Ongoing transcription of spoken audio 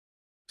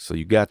So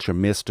you got your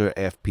MiSTer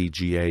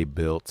FPGA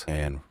built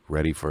and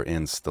ready for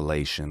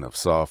installation of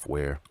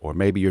software, or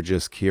maybe you're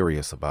just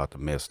curious about the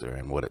MiSTer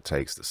and what it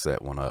takes to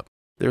set one up.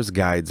 There's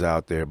guides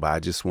out there, but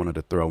I just wanted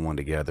to throw one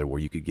together where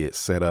you could get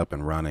set up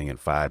and running in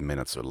 5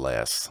 minutes or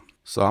less.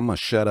 So I'm gonna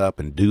shut up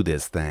and do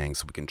this thing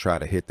so we can try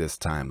to hit this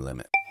time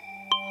limit.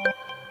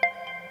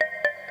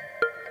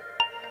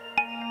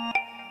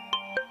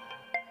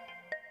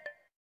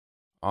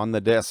 On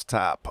the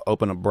desktop,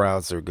 open a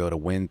browser, go to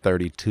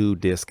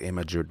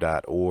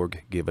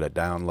win32discimager.org, give it a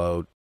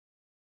download.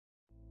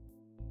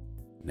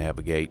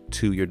 Navigate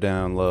to your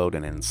download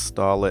and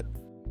install it.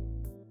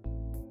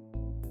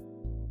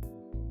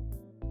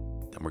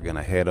 Then we're going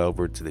to head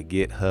over to the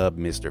GitHub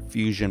MiSTer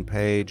Fusion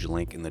page,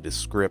 link in the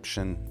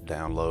description.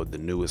 Download the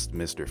newest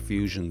MiSTer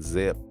Fusion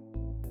zip.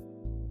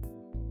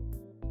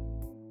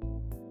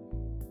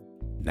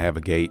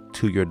 Navigate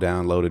to your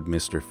downloaded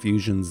MiSTer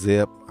Fusion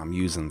zip. I'm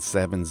using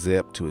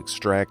 7-zip to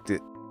extract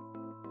it.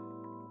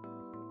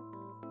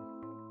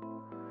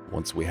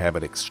 Once we have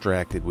it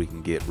extracted, we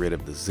can get rid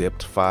of the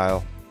zipped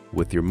file.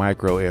 With your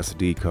micro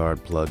SD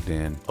card plugged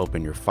in,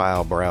 open your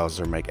file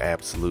browser, make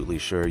absolutely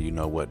sure you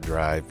know what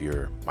drive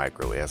your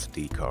micro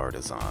SD card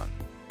is on.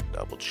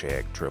 Double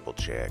check, triple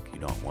check. You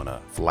don't want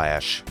to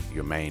flash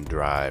your main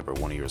drive or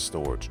one of your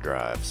storage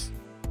drives.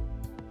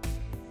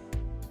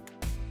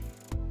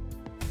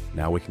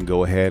 Now we can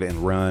go ahead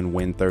and run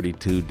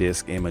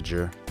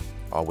Win32discimager.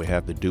 All we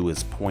have to do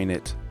is point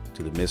it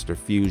to the MiSTer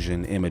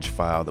Fusion image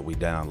file that we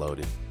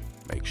downloaded.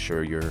 Make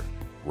sure you're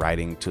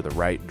writing to the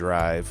right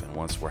drive, and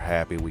once we're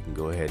happy, we can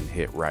go ahead and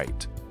hit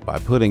write. By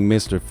putting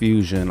MiSTer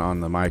Fusion on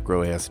the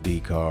micro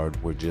SD card,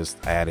 we're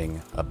just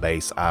adding a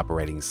base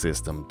operating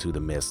system to the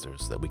MiSTer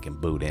so that we can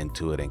boot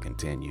into it and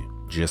continue.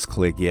 Just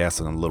click yes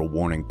and a little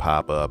warning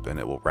pop up and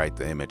it will write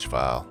the image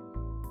file.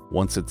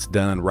 Once it's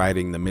done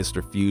writing the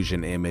MiSTer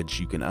Fusion image,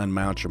 you can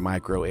unmount your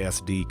micro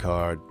SD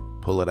card,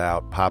 pull it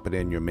out, pop it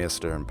in your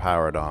MiSTer, and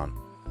power it on.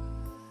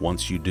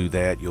 Once you do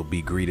that, you'll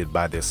be greeted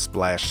by this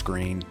splash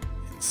screen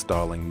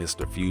installing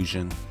MiSTer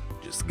Fusion.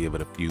 Just give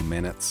it a few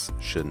minutes,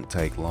 shouldn't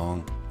take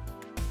long.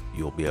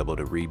 You'll be able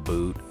to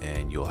reboot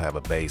and you'll have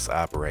a base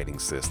operating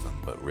system,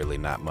 but really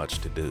not much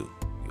to do.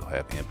 You'll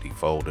have empty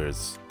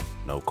folders,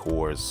 no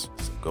cores,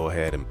 so go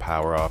ahead and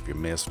power off your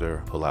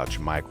MiSTer, pull out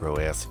your micro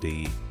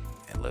SD,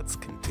 and let's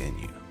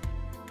continue.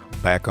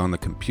 Back on the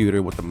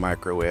computer with the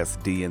micro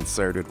SD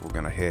inserted, we're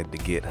going to head to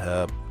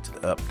GitHub to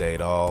the update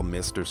all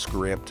MiSTer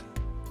script.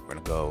 We're going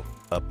to go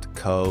up to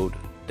code,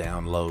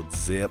 download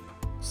zip,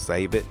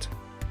 save it.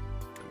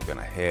 We're going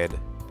to head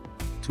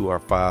to our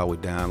file we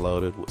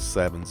downloaded with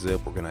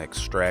 7-zip. We're going to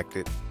extract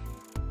it.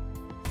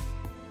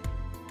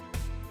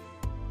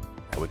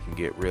 Now we can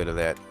get rid of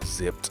that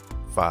zipped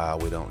file.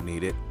 We don't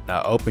need it.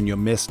 Now open your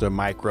MiSTer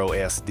micro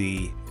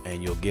SD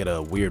and you'll get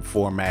a weird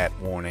format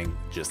warning.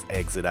 Just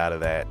exit out of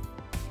that.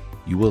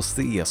 You will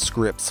see a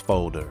scripts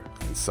folder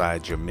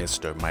inside your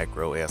MiSTer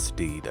micro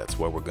SD. That's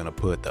where we're going to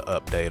put the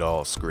update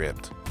all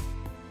script.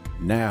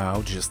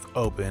 Now just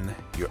open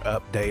your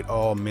update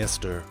all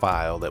MiSTer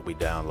file that we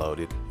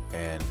downloaded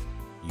and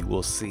you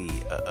will see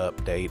a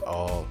update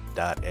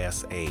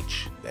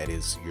all.sh. That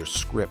is your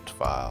script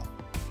file.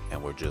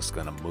 And we're just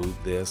going to move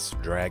this,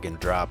 drag and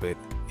drop it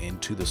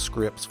into the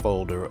scripts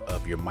folder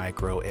of your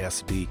micro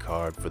SD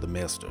card for the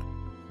MiSTer.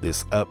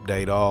 This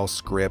update all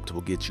script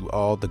will get you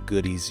all the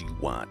goodies you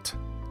want.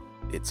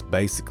 It's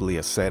basically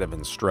a set of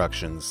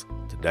instructions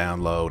to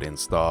download,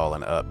 install,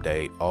 and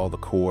update all the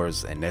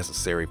cores and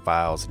necessary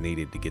files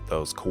needed to get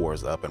those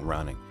cores up and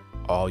running.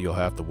 All you'll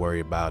have to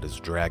worry about is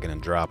dragging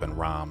and dropping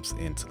ROMs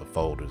into the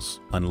folders.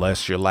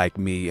 Unless you're like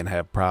me and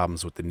have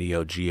problems with the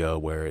Neo Geo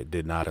where it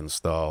did not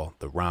install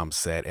the ROM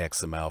set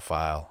XML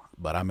file.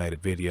 But I made a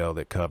video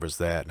that covers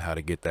that and how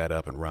to get that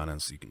up and running,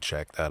 so you can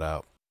check that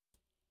out.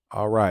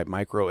 Alright,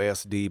 micro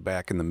SD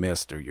back in the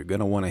MiSTer. You're going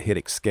to want to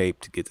hit escape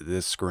to get to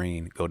this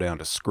screen. Go down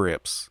to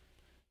scripts.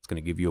 It's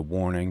going to give you a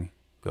warning.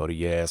 Go to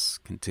yes,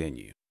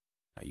 continue.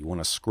 Now you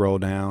want to scroll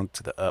down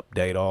to the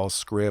update all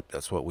script.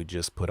 That's what we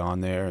just put on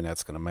there, and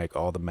that's going to make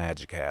all the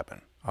magic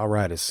happen.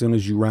 Alright, as soon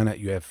as you run it,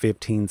 you have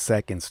 15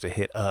 seconds to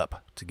hit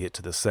up to get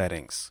to the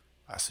settings.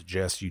 I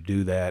suggest you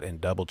do that and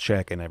double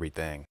check and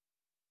everything.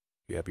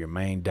 You have your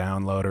main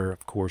downloader,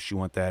 of course you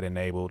want that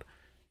enabled.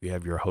 You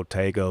have your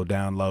Hotego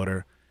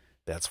downloader,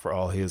 that's for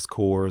all his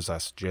cores. I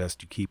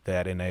suggest you keep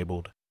that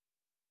enabled.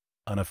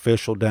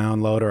 Unofficial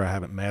downloader, I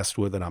haven't messed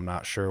with it, I'm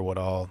not sure what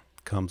all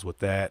comes with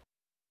that.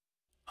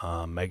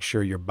 Make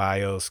sure your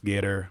BIOS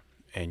getter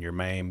and your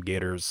MAME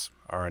getters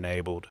are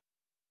enabled.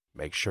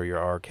 Make sure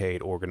your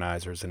arcade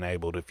organizer is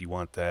enabled if you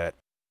want that.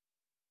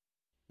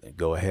 Then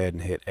go ahead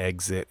and hit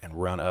exit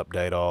and run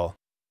update all.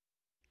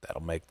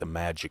 That'll make the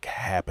magic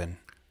happen.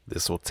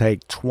 This will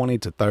take 20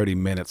 to 30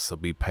 minutes, so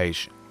be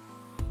patient.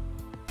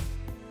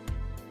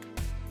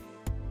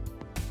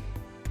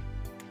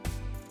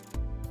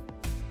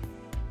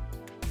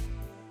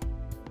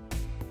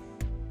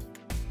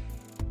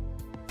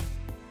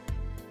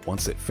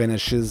 Once it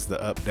finishes the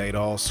update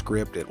all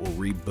script, it will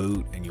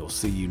reboot and you'll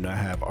see you now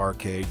have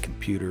arcade,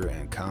 computer,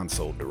 and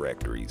console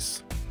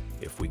directories.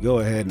 If we go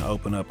ahead and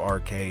open up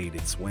arcade,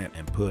 it's went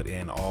and put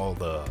in all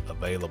the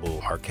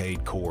available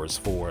arcade cores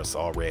for us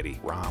already,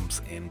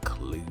 ROMs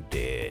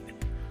included.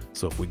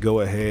 So if we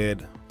go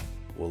ahead,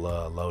 we'll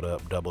load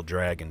up Double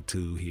Dragon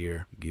 2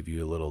 here, give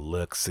you a little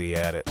look-see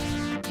at it.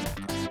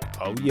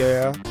 Oh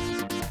yeah,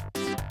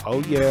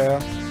 oh yeah,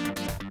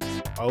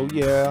 oh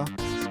yeah.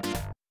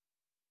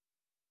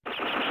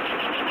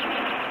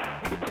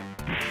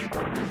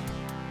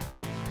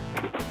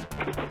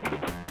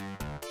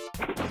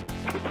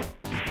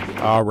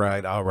 All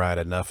right,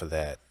 enough of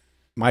that.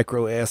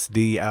 Micro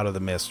SD out of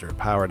the MiSTer,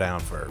 power down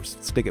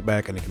first. Stick it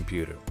back in the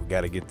computer. We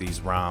gotta get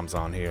these ROMs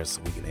on here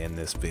so we can end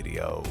this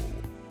video.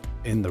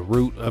 In the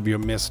root of your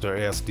MiSTer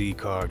SD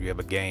card, you have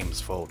a games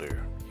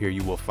folder. Here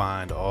you will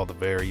find all the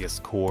various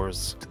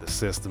cores to the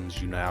systems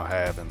you now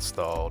have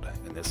installed,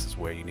 and this is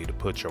where you need to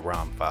put your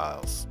ROM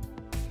files.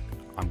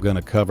 I'm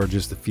gonna cover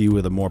just a few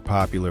of the more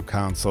popular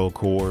console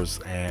cores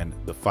and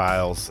the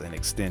files and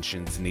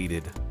extensions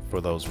needed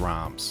for those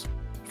ROMs.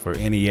 For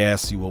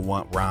NES, you will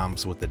want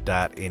ROMs with the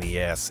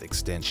 .NES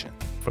extension.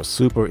 For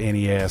Super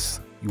NES,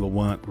 you will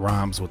want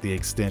ROMs with the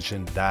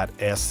extension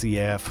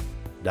 .SCF,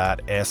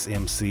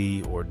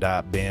 .SMC, or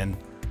 .bin.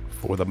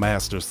 For the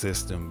Master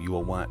System, you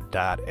will want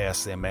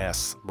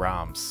 .SMS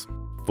ROMs.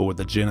 For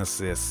the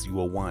Genesis, you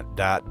will want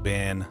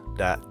 .bin,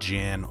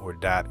 .gen, or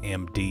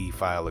 .md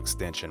file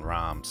extension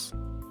ROMs.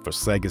 For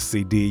Sega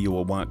CD, you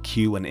will want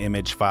Q and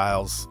image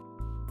files.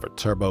 For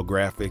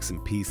TurboGrafx and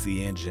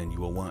PC Engine, you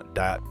will want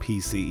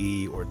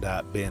 .pce or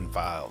 .bin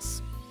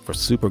files. For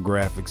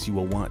SuperGrafx, you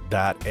will want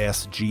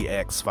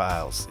 .sgx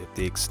files. If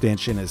the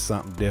extension is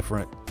something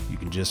different, you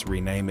can just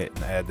rename it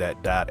and add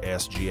that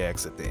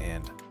 .sgx at the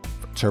end.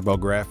 For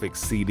TurboGrafx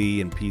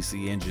CD and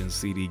PC Engine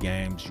CD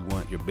games, you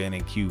want your bin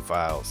and Q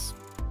files.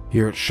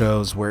 Here it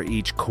shows where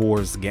each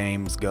core's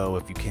games go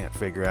if you can't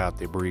figure out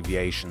the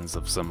abbreviations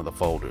of some of the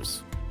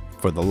folders.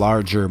 For the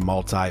larger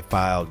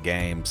multi-file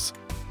games,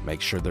 make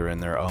sure they're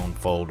in their own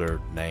folder,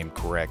 named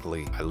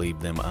correctly. I leave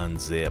them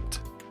unzipped.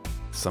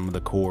 Some of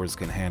the cores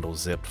can handle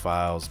zipped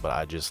files, but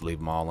I just leave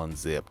them all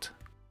unzipped.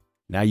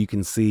 Now you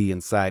can see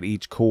inside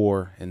each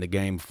core in the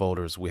game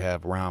folders we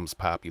have ROMs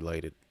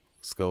populated.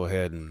 Let's go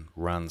ahead and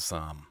run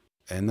some.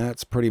 And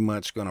that's pretty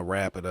much gonna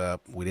wrap it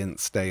up. We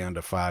didn't stay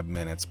under 5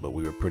 minutes, but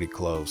we were pretty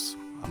close.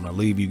 I'm gonna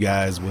leave you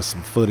guys with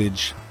some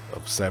footage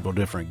of several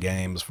different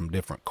games from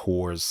different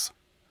cores.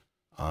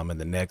 In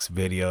the next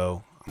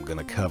video, I'm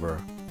gonna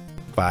cover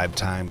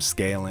 5-time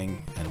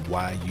scaling and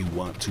why you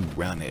want to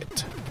run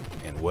it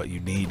and what you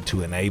need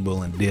to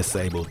enable and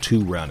disable to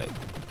run it.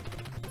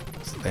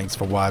 So thanks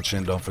for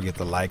watching. Don't forget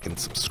to like and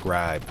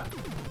subscribe.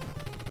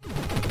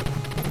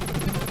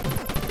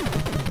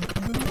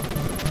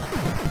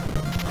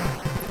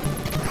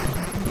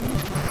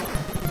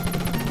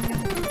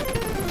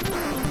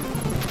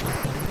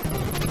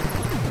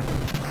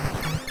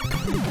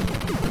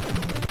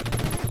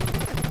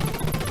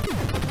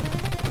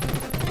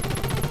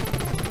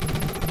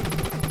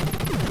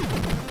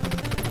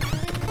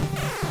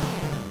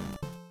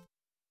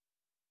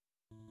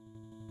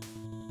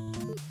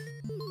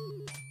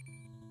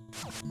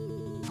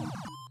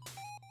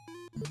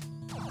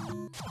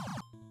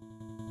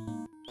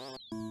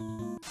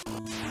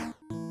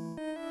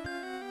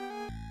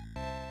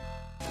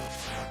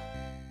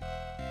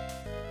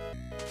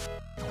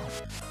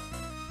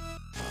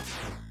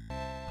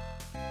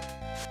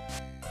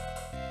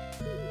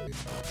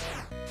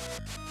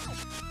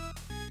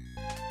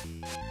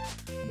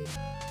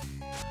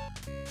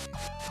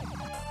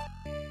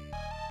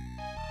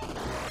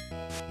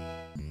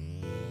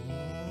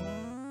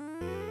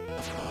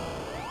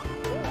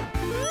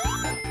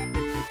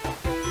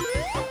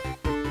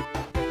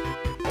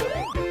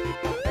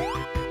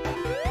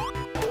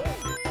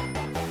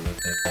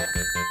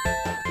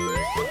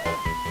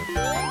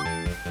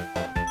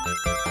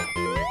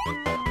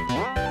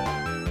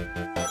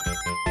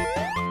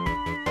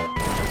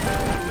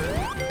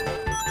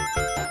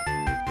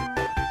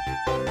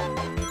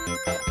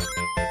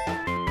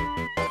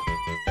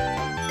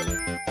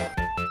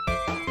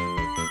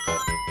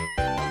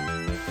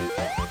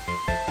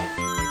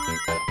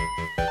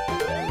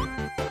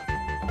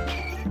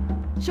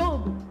勝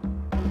負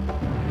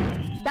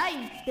第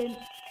1戦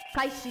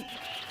開始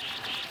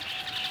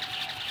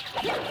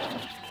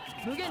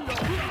無限の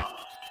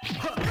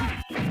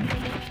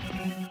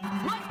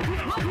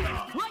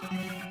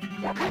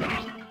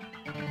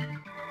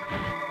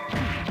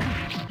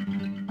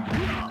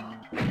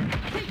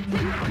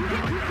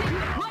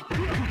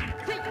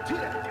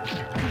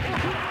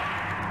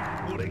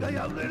俺が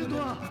敗れると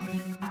は。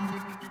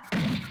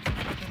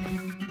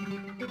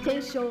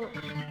検証